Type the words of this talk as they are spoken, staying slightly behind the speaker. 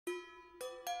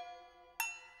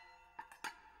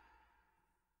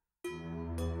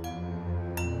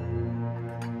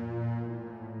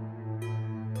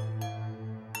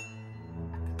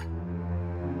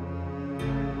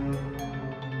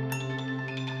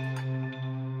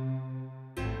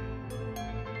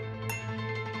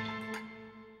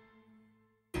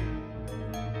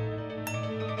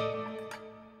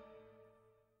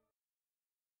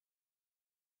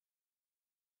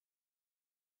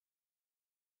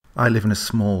I live in a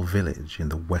small village in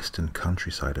the western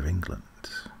countryside of England,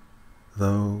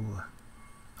 though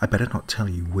I better not tell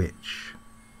you which,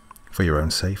 for your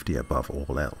own safety above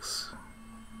all else.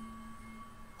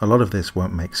 A lot of this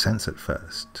won't make sense at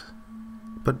first,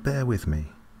 but bear with me.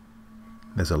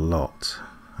 There's a lot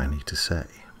I need to say.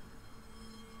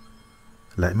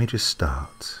 Let me just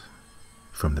start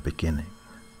from the beginning.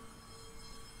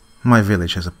 My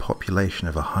village has a population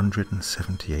of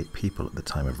 178 people at the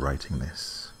time of writing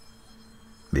this,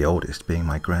 the oldest being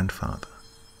my grandfather.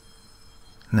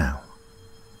 Now,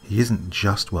 he isn't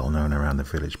just well known around the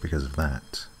village because of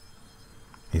that.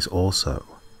 He's also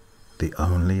the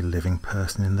only living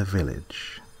person in the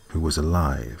village who was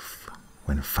alive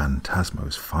when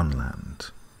Phantasmo's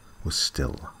Funland was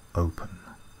still open.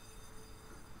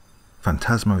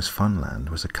 Phantasmo's Funland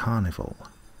was a carnival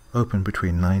opened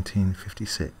between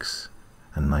 1956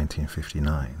 and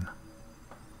 1959.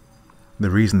 The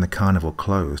reason the carnival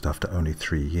closed after only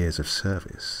 3 years of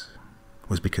service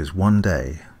was because one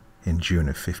day in June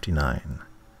of '59,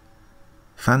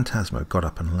 Phantasmo got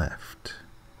up and left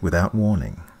without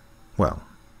warning. Well,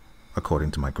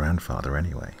 according to my grandfather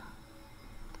anyway.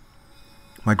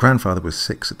 My grandfather was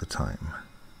 6 at the time,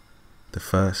 the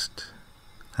first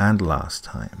and last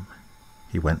time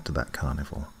he went to that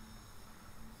carnival.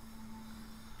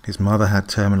 His mother had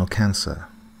terminal cancer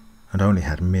and only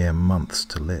had mere months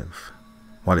to live,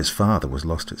 while his father was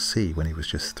lost at sea when he was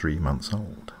just 3 months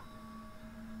old.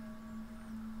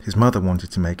 His mother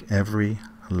wanted to make every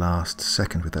last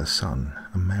second with her son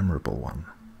a memorable one,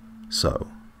 so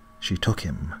she took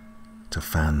him to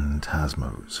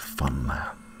Phantasmo's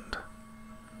Funland.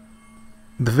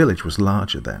 The village was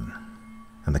larger then,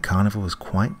 and the carnival was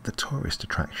quite the tourist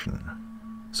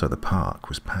attraction, so the park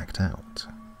was packed out.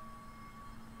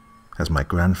 As my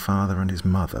grandfather and his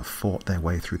mother fought their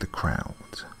way through the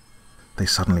crowd, they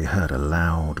suddenly heard a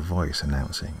loud voice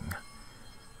announcing,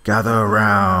 "Gather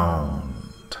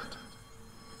round!"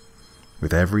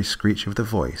 With every screech of the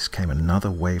voice came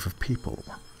another wave of people,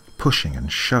 pushing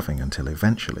and shoving until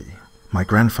eventually my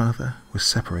grandfather was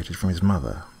separated from his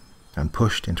mother and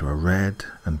pushed into a red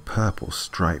and purple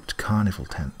striped carnival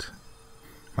tent.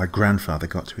 My grandfather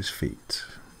got to his feet,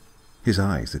 his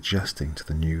eyes adjusting to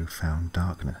the new-found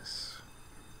darkness.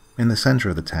 In the center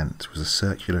of the tent was a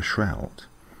circular shroud,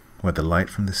 where the light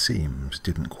from the seams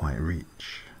didn't quite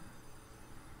reach.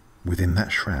 Within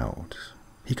that shroud,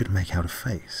 he could make out a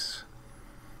face.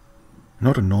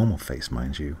 Not a normal face,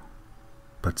 mind you,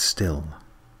 but still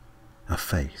a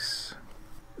face.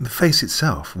 The face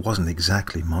itself wasn't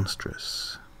exactly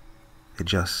monstrous. It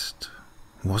just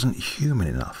wasn't human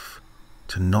enough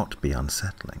to not be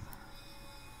unsettling.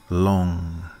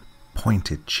 Long,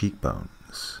 pointed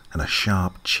cheekbones and a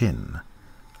sharp chin,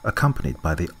 accompanied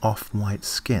by the off-white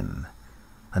skin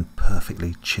and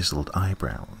perfectly chiseled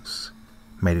eyebrows,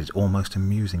 made it almost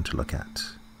amusing to look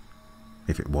at,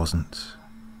 if it wasn't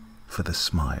for the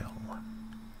smile.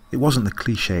 It wasn't the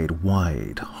cliched,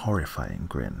 wide, horrifying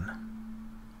grin.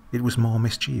 It was more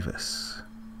mischievous,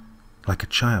 like a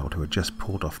child who had just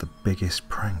pulled off the biggest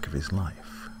prank of his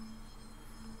life.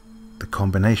 The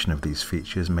combination of these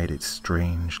features made it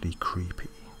strangely creepy.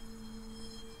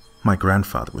 My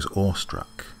grandfather was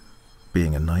awestruck.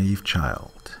 Being a naive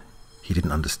child, he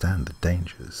didn't understand the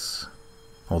dangers,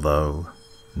 although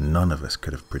none of us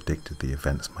could have predicted the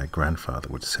events my grandfather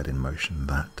would set in motion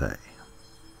that day.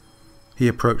 He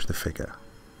approached the figure,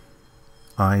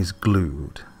 eyes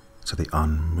glued to the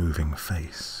unmoving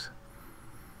face.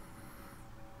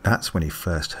 That's when he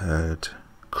first heard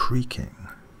creaking.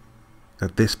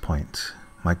 At this point,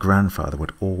 my grandfather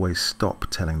would always stop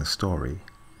telling the story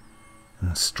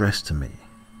and stress to me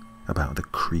about the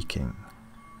creaking,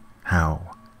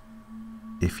 how,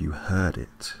 if you heard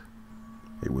it,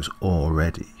 it was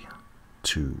already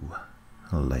too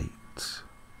late.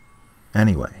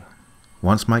 Anyway,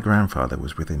 once my grandfather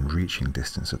was within reaching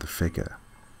distance of the figure,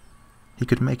 he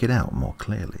could make it out more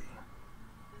clearly.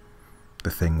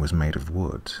 The thing was made of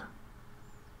wood,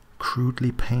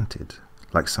 crudely painted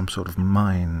like some sort of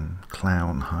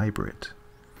mine-clown hybrid,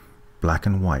 black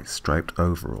and white striped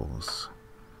overalls,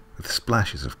 with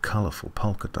splashes of colourful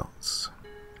polka dots.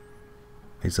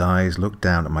 His eyes looked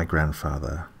down at my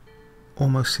grandfather,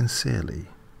 almost sincerely,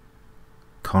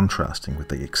 contrasting with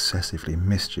the excessively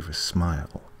mischievous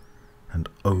smile and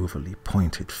overly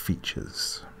pointed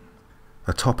features.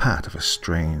 A top hat of a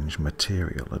strange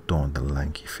material adorned the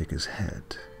lanky figure's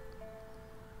head,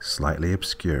 slightly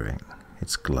obscuring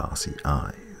its glassy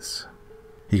eyes.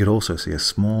 He could also see a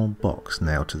small box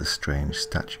nailed to the strange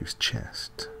statue's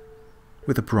chest,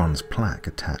 with a bronze plaque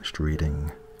attached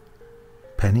reading,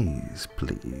 "Pennies,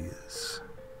 please."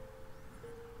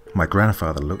 My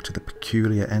grandfather looked at the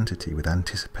peculiar entity with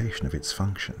anticipation of its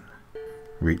function.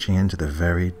 Reaching into the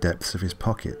very depths of his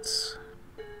pockets,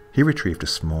 he retrieved a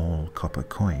small copper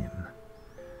coin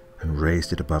and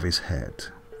raised it above his head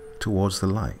towards the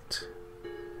light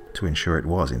to ensure it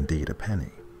was indeed a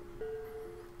penny.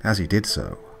 As he did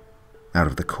so, out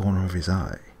of the corner of his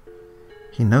eye,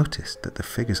 he noticed that the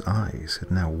figure's eyes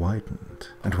had now widened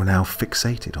and were now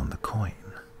fixated on the coin.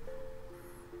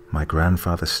 My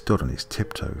grandfather stood on his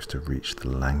tiptoes to reach the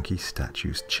lanky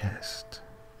statue's chest.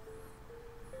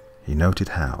 He noted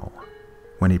how,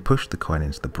 when he pushed the coin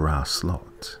into the brass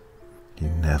slot, he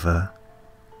never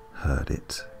heard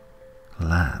it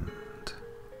land.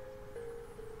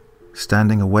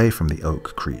 Standing away from the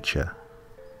oak creature,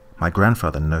 my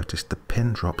grandfather noticed the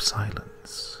pin-drop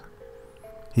silence.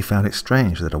 He found it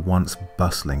strange that a once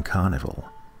bustling carnival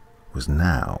was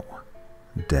now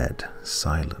dead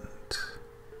silent.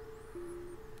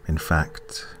 In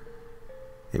fact,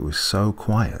 it was so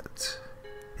quiet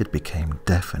it became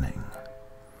deafening,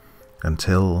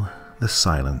 until the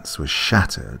silence was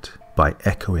shattered by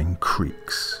echoing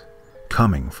creaks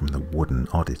coming from the wooden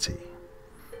oddity.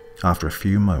 After a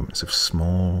few moments of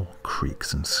small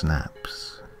creaks and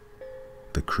snaps,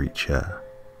 the creature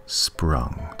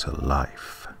sprung to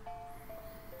life.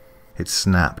 It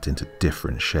snapped into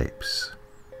different shapes,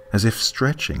 as if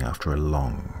stretching after a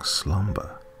long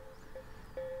slumber.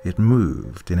 It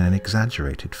moved in an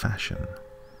exaggerated fashion,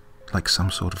 like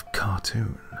some sort of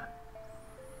cartoon.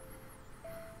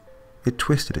 It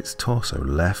twisted its torso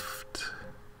left,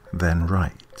 then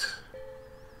right,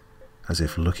 as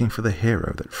if looking for the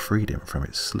hero that freed him from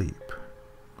its sleep.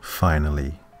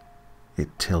 Finally, it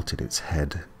tilted its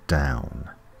head down,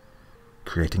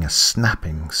 creating a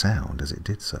snapping sound as it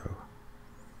did so.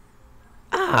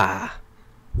 Ah,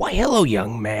 why hello,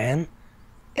 young man.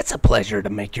 It's a pleasure to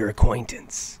make your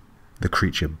acquaintance. The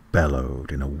creature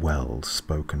bellowed in a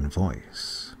well-spoken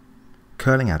voice,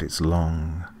 curling out its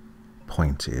long,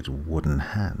 pointed wooden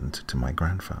hand to my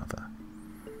grandfather.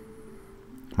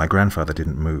 My grandfather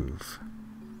didn't move,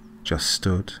 just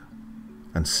stood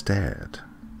and stared,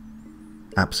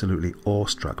 absolutely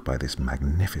awestruck by this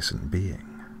magnificent being.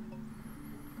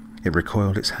 It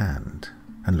recoiled its hand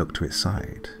and looked to its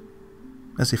side,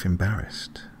 as if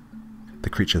embarrassed. The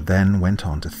creature then went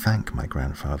on to thank my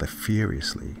grandfather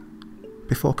furiously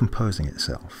before composing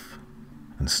itself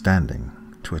and standing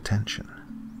to attention.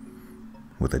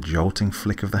 With a jolting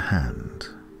flick of the hand,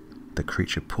 the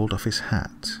creature pulled off his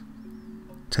hat,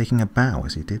 taking a bow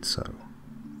as he did so.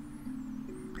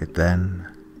 It then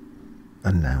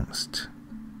announced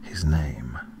his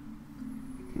name.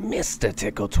 Mr.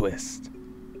 Tickletwist,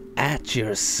 at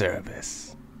your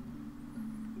service.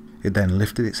 It then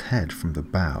lifted its head from the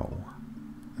bow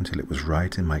until it was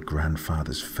right in my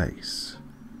grandfather's face,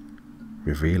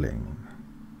 revealing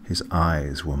his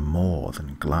eyes were more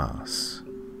than glass.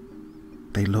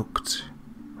 They looked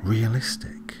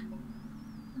realistic.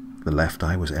 The left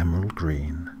eye was emerald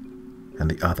green and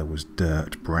the other was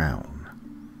dirt brown,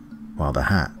 while the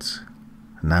hat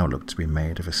now looked to be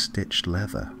made of a stitched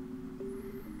leather.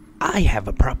 I have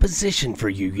a proposition for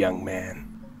you, young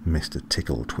man, Mr.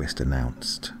 Tickletwist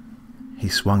announced. He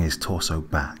swung his torso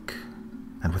back,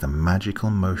 and with a magical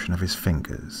motion of his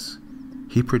fingers,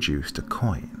 he produced a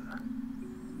coin.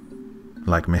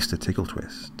 Like Mr.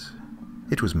 Tickletwist,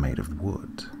 it was made of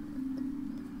wood.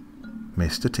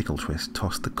 Mr. Tickletwist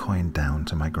tossed the coin down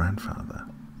to my grandfather.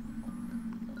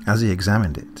 As he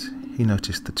examined it, he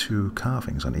noticed the two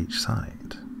carvings on each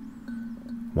side.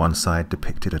 One side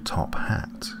depicted a top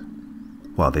hat,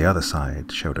 while the other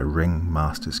side showed a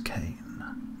ringmaster's cane.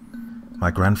 My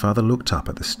grandfather looked up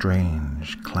at the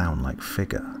strange, clown-like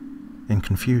figure in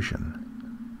confusion.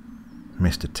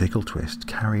 Mr. Tickletwist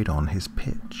carried on his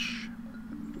pitch.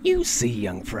 You see,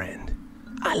 young friend,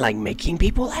 I like making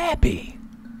people happy,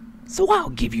 so I'll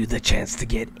give you the chance to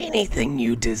get anything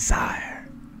you desire.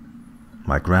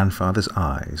 My grandfather's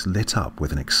eyes lit up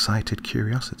with an excited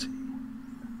curiosity,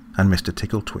 and Mr.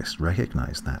 Tickletwist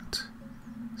recognized that,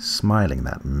 smiling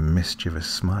that mischievous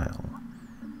smile,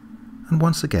 and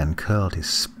once again curled his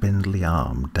spindly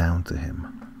arm down to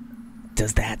him.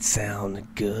 Does that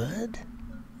sound good?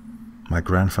 My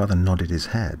grandfather nodded his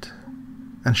head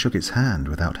and shook its hand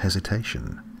without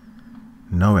hesitation,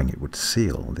 knowing it would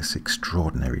seal this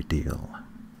extraordinary deal.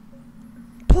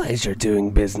 Pleasure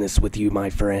doing business with you, my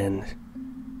friend.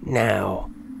 Now,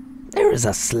 there is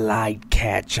a slight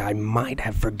catch I might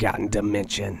have forgotten to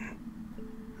mention.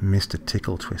 Mr.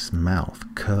 Tickletwist's mouth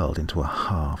curled into a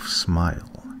half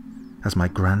smile as my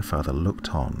grandfather looked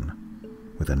on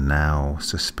with a now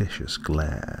suspicious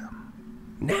glare.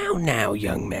 Now,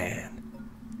 young man.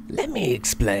 Let me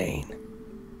explain.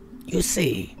 You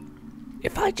see,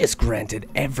 if I just granted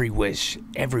every wish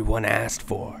everyone asked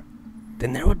for,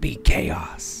 then there would be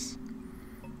chaos.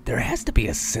 There has to be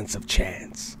a sense of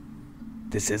chance.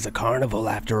 This is a carnival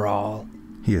after all,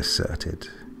 he asserted,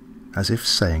 as if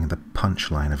saying the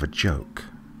punchline of a joke.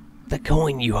 The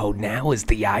coin you hold now is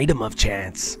the item of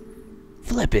chance.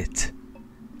 Flip it,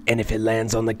 and if it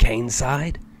lands on the cane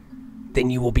side, then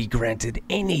you will be granted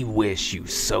any wish you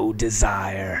so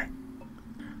desire.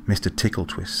 Mr.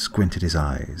 Tickletwist squinted his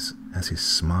eyes as his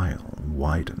smile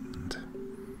widened.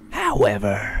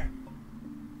 However,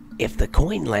 if the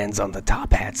coin lands on the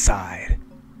top hat side,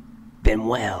 then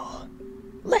well,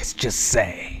 let's just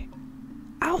say,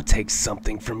 I'll take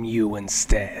something from you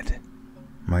instead.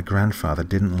 My grandfather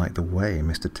didn't like the way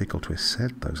Mr. Tickletwist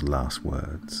said those last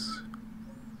words,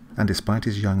 and despite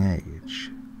his young age,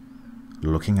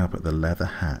 looking up at the leather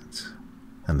hat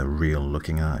and the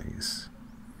real-looking eyes,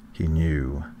 he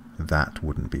knew that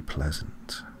wouldn't be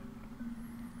pleasant.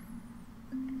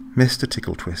 Mr.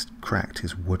 Tickletwist cracked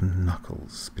his wooden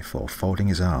knuckles before folding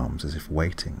his arms as if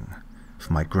waiting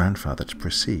for my grandfather to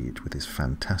proceed with his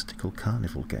fantastical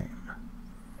carnival game.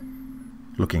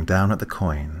 Looking down at the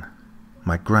coin,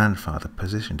 my grandfather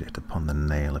positioned it upon the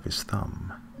nail of his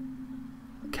thumb,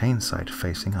 cane side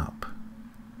facing up,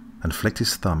 and flicked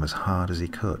his thumb as hard as he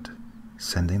could,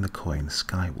 sending the coin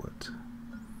skyward.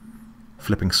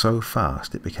 Flipping so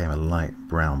fast it became a light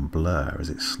brown blur as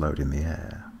it slowed in the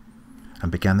air,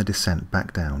 and began the descent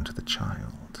back down to the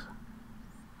child.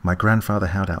 My grandfather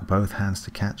held out both hands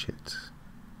to catch it,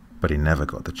 but he never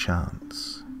got the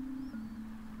chance.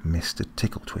 Mr.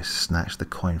 Tickletwist snatched the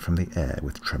coin from the air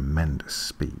with tremendous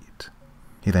speed.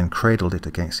 He then cradled it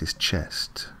against his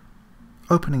chest,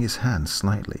 opening his hand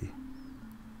slightly,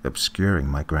 obscuring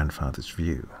my grandfather's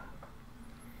view.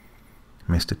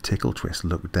 Mr. Tickletwist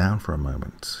looked down for a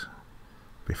moment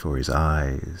before his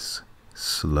eyes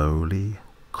slowly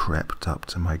crept up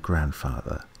to my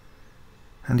grandfather,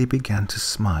 and he began to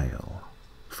smile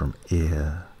from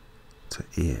ear to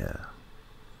ear.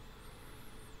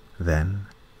 Then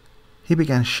he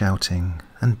began shouting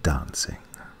and dancing.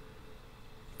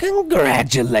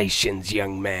 Congratulations,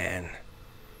 young man,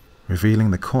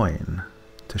 revealing the coin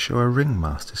to show a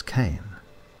ringmaster's cane.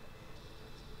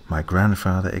 My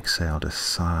grandfather exhaled a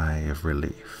sigh of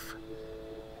relief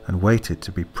and waited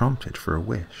to be prompted for a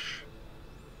wish.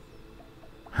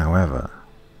 However,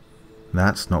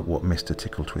 that's not what Mr.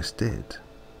 Tickletwist did.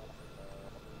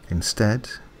 Instead,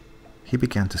 he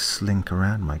began to slink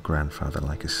around my grandfather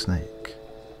like a snake,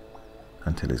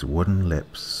 until his wooden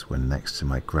lips were next to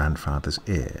my grandfather's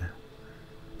ear,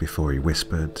 before he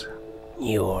whispered,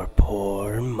 Your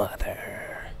poor mother.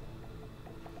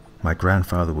 My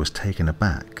grandfather was taken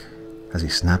aback as he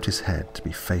snapped his head to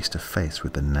be face to face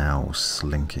with the now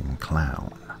slinking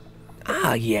clown.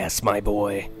 Ah yes, my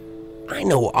boy. I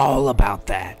know all about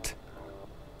that.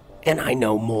 And I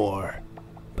know more,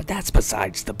 but that's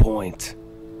besides the point.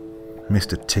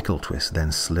 Mr. Tickletwist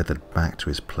then slithered back to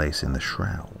his place in the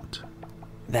shroud.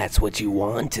 That's what you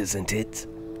want, isn't it?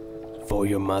 For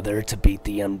your mother to beat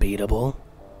the unbeatable?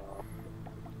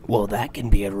 Well, that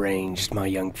can be arranged, my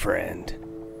young friend.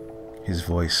 His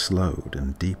voice slowed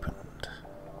and deepened.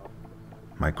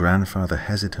 My grandfather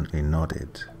hesitantly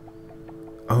nodded,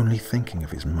 only thinking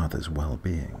of his mother's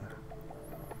well-being.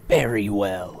 Very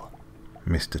well,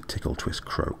 Mr. Tickletwist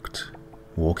croaked,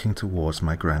 walking towards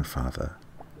my grandfather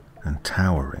and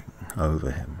towering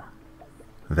over him.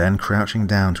 Then, crouching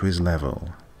down to his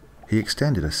level, he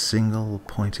extended a single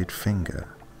pointed finger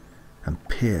and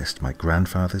pierced my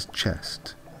grandfather's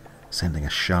chest, sending a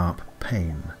sharp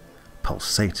pain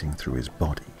pulsating through his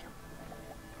body.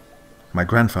 My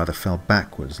grandfather fell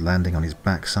backwards, landing on his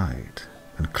backside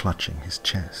and clutching his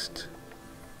chest.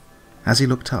 As he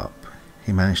looked up,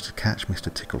 he managed to catch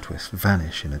Mr. Tickletwist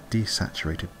vanish in a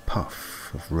desaturated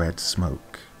puff of red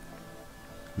smoke,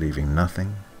 leaving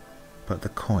nothing but the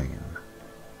coin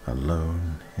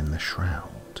alone in the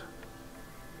shroud.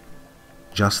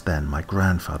 Just then my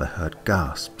grandfather heard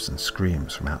gasps and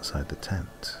screams from outside the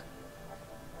tent.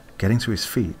 Getting to his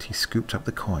feet, he scooped up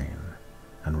the coin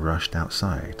and rushed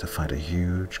outside to find a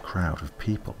huge crowd of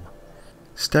people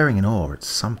staring in awe at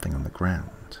something on the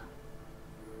ground.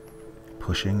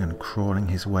 Pushing and crawling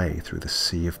his way through the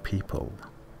sea of people,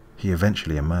 he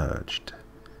eventually emerged,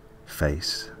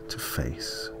 face to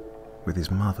face with his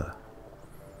mother.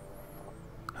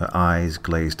 Her eyes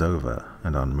glazed over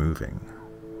and unmoving,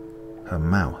 her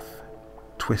mouth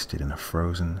twisted in a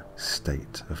frozen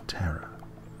state of terror.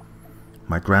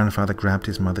 My grandfather grabbed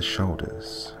his mother's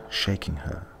shoulders, shaking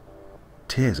her,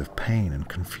 tears of pain and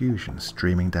confusion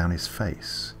streaming down his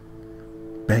face,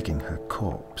 begging her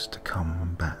corpse to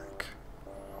come back.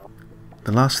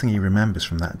 The last thing he remembers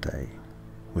from that day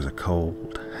was a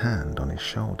cold hand on his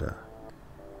shoulder,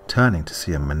 turning to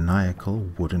see a maniacal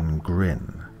wooden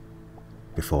grin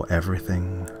before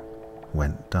everything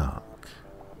went dark.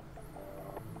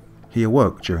 He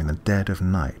awoke during the dead of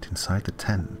night inside the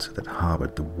tent that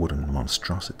harboured the wooden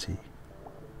monstrosity,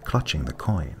 clutching the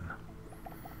coin.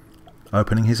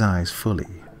 Opening his eyes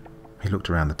fully, he looked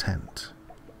around the tent,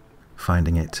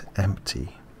 finding it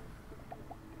empty.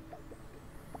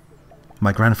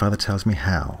 My grandfather tells me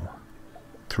how,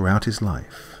 throughout his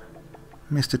life,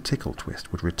 Mr.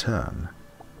 Tickletwist would return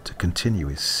to continue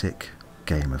his sick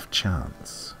game of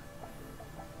chance.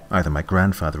 Either my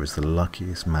grandfather is the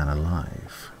luckiest man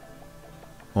alive,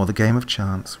 or the game of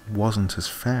chance wasn't as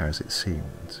fair as it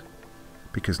seemed,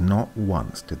 because not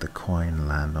once did the coin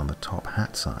land on the top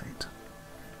hat side.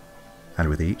 And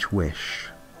with each wish,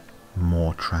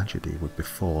 more tragedy would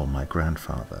befall my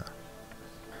grandfather.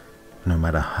 No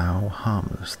matter how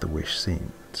harmless the wish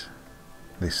seemed,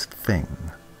 this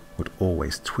thing would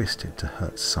always twist it to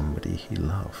hurt somebody he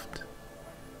loved.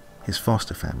 His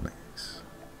foster families,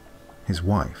 his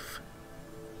wife,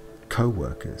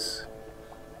 co-workers,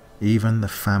 even the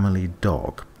family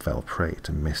dog fell prey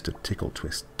to Mr.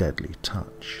 Tickletwist's deadly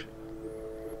touch.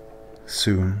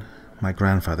 Soon, my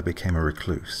grandfather became a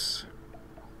recluse,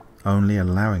 only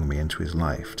allowing me into his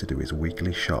life to do his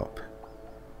weekly shop,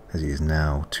 as he is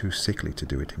now too sickly to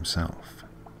do it himself.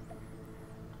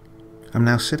 I'm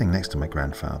now sitting next to my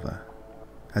grandfather,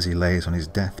 as he lays on his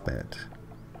deathbed,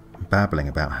 babbling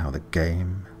about how the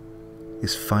game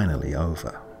is finally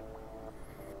over,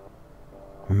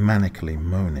 manically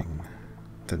moaning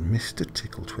that Mr.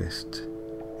 Tickletwist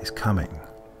is coming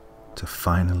to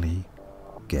finally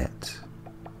get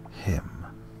him.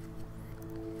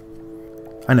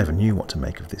 I never knew what to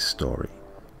make of this story.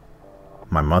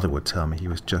 My mother would tell me he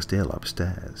was just ill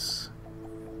upstairs.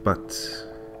 But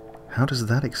how does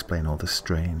that explain all the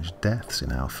strange deaths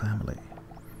in our family?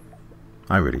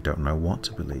 I really don't know what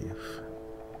to believe.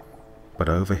 But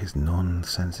over his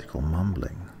nonsensical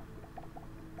mumbling,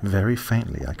 very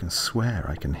faintly I can swear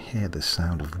I can hear the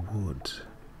sound of wood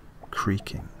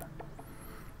creaking.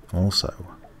 Also,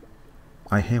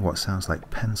 I hear what sounds like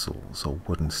pencils or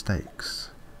wooden stakes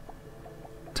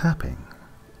tapping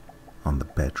on the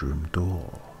bedroom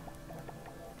door.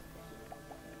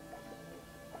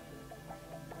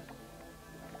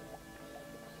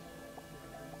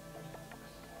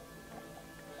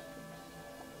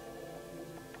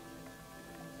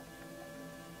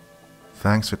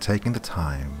 Thanks for taking the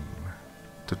time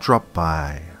to drop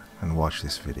by and watch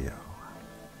this video.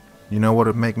 You know what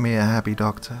would make me a happy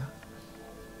doctor?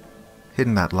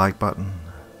 Hitting that like button,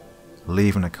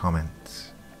 leaving a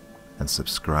comment, and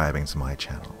subscribing to my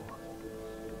channel.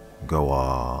 Go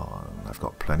on, I've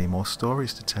got plenty more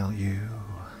stories to tell you.